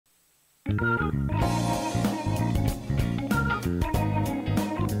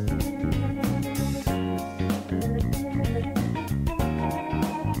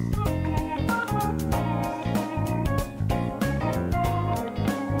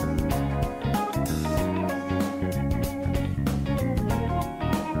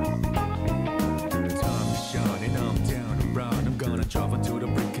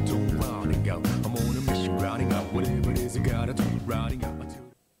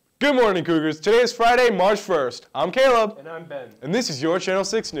Good morning, Cougars. Today is Friday, March 1st. I'm Caleb. And I'm Ben. And this is your Channel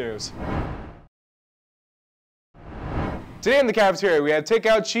 6 News. Today in the cafeteria, we had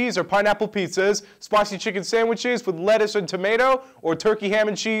takeout cheese or pineapple pizzas, spicy chicken sandwiches with lettuce and tomato, or turkey ham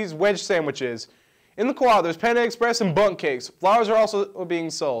and cheese wedge sandwiches. In the quad, there's Panda Express and bunk cakes. Flowers are also being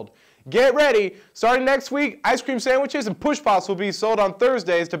sold. Get ready! Starting next week, ice cream sandwiches and push pops will be sold on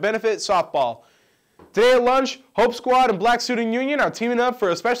Thursdays to benefit softball. Today at lunch, Hope Squad and Black Student Union are teaming up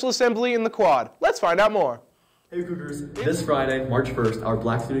for a special assembly in the quad. Let's find out more. Hey Cougars, this Friday, March 1st, our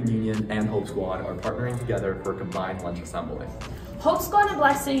Black Student Union and Hope Squad are partnering together for a combined lunch assembly. Hope Squad and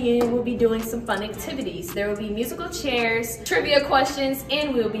Black Student Union will be doing some fun activities. There will be musical chairs, trivia questions,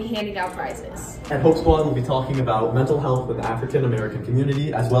 and we will be handing out prizes. And Hope Squad will be talking about mental health with the African American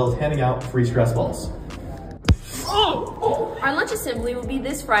community, as well as handing out free stress balls. Our lunch assembly will be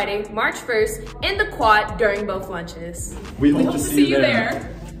this Friday, March 1st, in the quad during both lunches. We hope to see you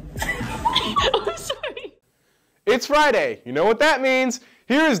there. Oh, sorry. It's Friday. You know what that means.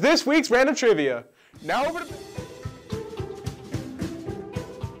 Here is this week's random trivia. Now over to...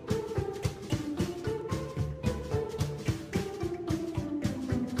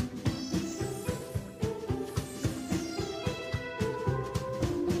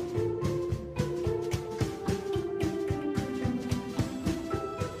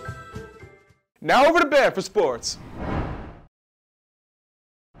 Now over to Ben for sports.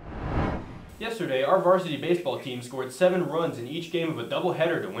 Yesterday, our varsity baseball team scored 7 runs in each game of a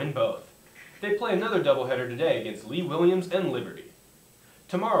doubleheader to win both. They play another doubleheader today against Lee Williams and Liberty.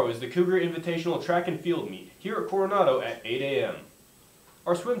 Tomorrow is the Cougar Invitational Track and Field Meet here at Coronado at 8 a.m.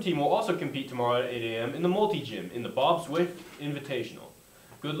 Our swim team will also compete tomorrow at 8 a.m. in the multi-gym in the Bob Swift Invitational.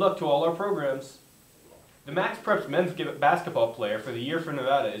 Good luck to all our programs. The Max Preps men's basketball player for the year for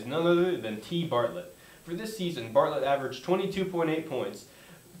Nevada is none other than T. Bartlett. For this season, Bartlett averaged 22.8 points,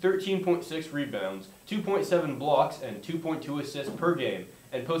 13.6 rebounds, 2.7 blocks, and 2.2 assists per game,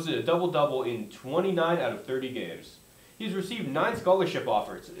 and posted a double-double in 29 out of 30 games. He's received 9 scholarship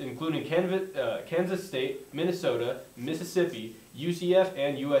offers, including Kansas State, Minnesota, Mississippi, UCF,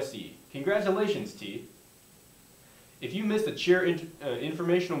 and USC. Congratulations, T. If you missed the cheer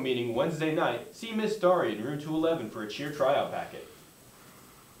informational meeting Wednesday night, see Miss Starry in room 211 for a cheer tryout packet.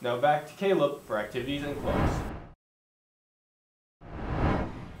 Now back to Caleb for activities and clubs.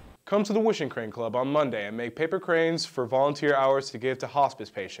 Come to the Wishing Crane Club on Monday and make paper cranes for volunteer hours to give to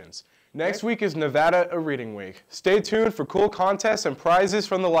hospice patients. Next week is Nevada A Reading Week. Stay tuned for cool contests and prizes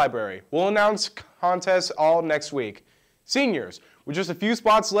from the library. We'll announce contests all next week. Seniors, with just a few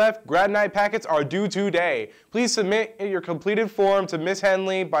spots left, grad night packets are due today. Please submit your completed form to Miss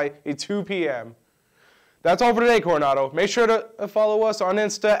Henley by 2 p.m. That's all for today, Coronado. Make sure to follow us on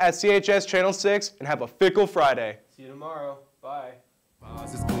Insta at CHS Channel 6 and have a fickle Friday. See you tomorrow. Bye.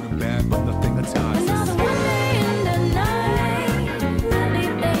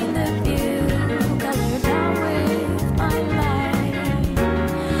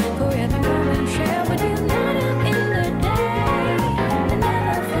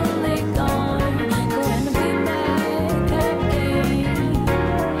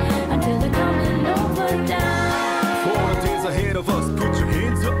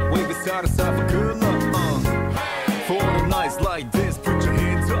 For the nights like this, put your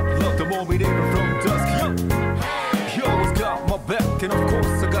hands up, love the more we never